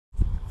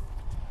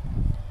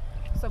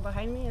So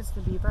behind me is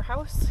the beaver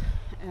house,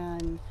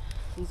 and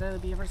these are the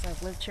beavers.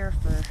 I've lived here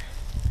for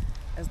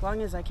as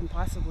long as I can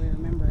possibly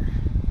remember.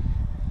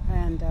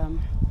 And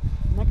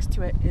next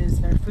to it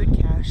is their food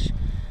cache,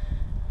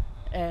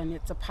 and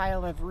it's a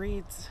pile of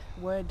reeds,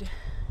 wood,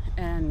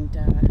 and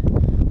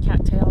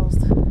cattails,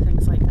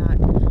 things like that.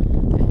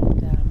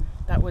 And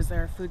that was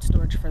their food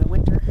storage for the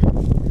winter.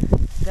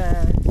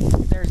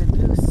 There's a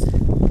goose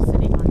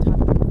sitting on top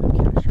of the food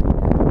cache right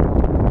now.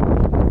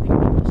 I think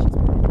maybe she's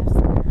put a nest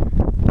there.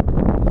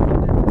 I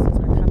think that this is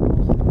our couple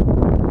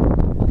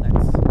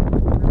that's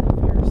really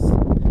fierce.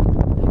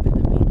 They've been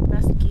the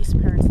best geese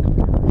parents that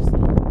we've ever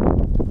seen.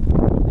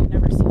 We've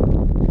never seen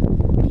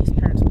geese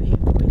parents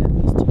behave the way that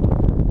these two do.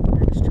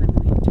 They're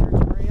extremely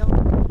territorial,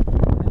 and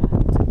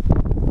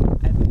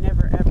I've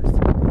never ever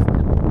seen a goose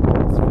couple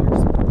as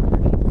fierce with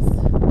their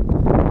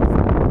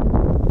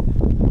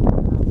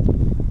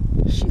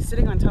eggs. She's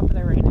sitting on top of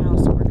there right now,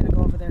 so we're going to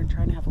go over there and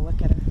try and have a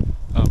look at her.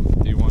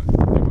 Do you want to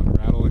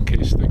rattle in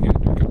case the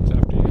gander comes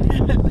after you?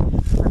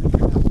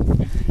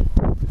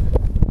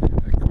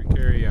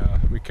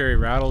 We carry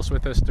rattles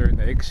with us during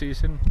the egg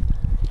season,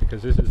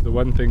 because this is the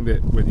one thing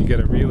that when you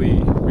get a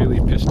really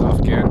pissed off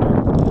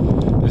gander,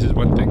 this is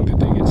one thing that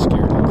they get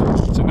scared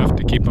of. It's enough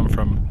to keep them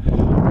from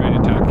right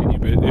attacking you.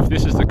 But if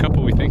this is the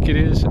couple we think it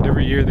is,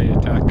 every year they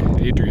attack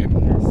Adrian.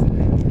 Yes.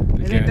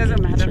 And it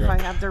doesn't matter if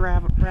I have the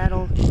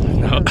rattle.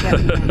 No.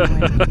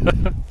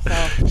 Anyway.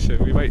 So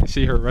we might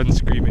see her run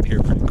screaming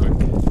here pretty quick.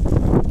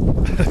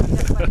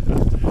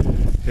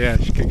 Yeah,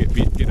 she could get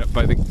beat up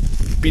by the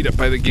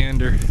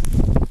gander.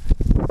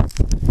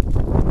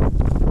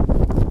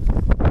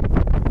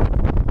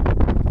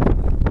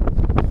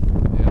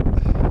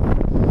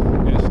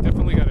 Yeah, she's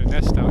definitely got a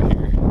nest out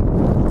here. I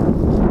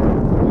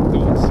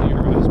don't see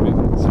her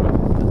husband. So.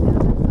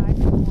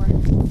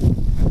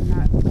 On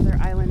that other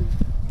island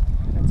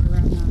that's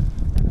around that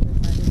other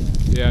side of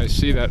it. Yeah, I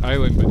see that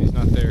island, but he's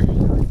not there. No,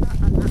 it's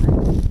not on that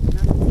island.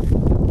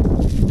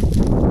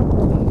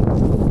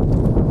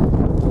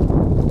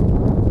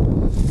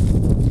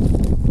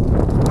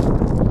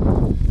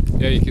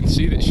 Yeah, you can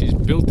see that she's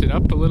built it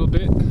up a little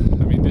bit.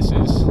 I mean, this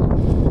is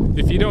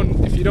if you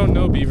don't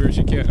know beavers,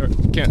 you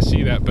can't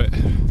see that, but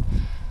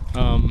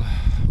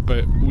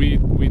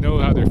we know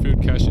how their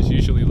food caches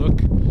usually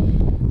look,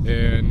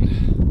 and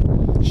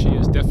she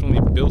has definitely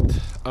built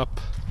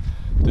up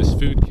this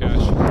food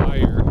cache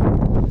higher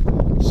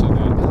so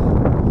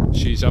that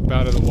she's up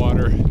out of the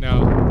water.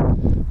 Now,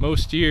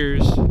 most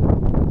years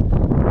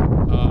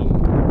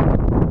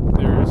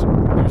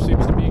there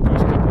seems to be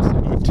goose couples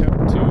who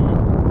attempt to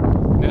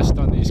nest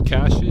on these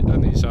caches,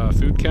 on these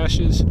food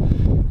caches.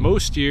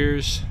 Most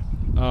years,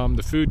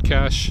 the food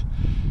cache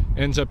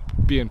ends up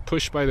being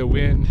pushed by the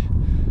wind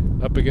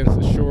up against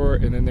the shore,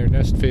 and then their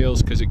nest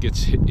fails because it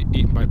gets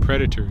eaten by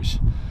predators.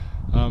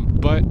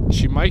 But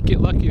she might get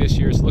lucky this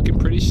year. It's looking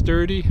pretty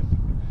sturdy,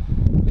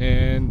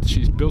 and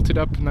she's built it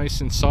up nice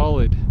and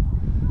solid.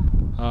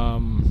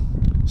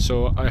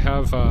 So I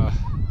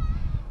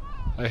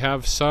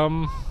have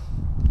some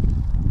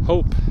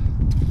hope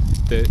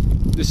that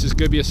this is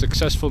going to be a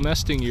successful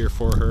nesting year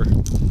for her.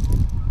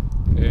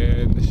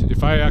 And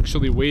if I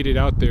actually waited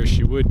out there,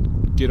 she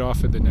would get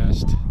off of the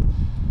nest,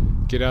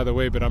 get out of the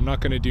way, but I'm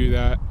not going to do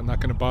that. I'm not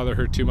going to bother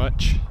her too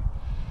much.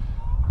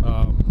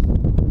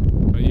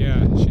 But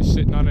yeah, she's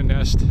sitting on a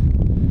nest.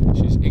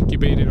 She's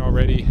incubated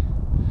already.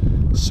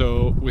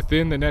 So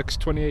within the next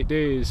 28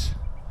 days,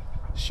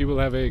 she will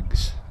have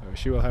eggs. Or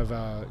she will have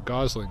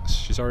goslings.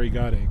 She's already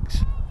got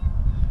eggs.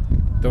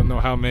 Don't know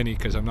how many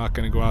because I'm not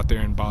going to go out there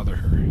and bother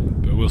her.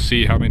 But we'll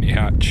see how many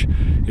hatch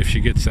if she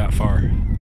gets that far.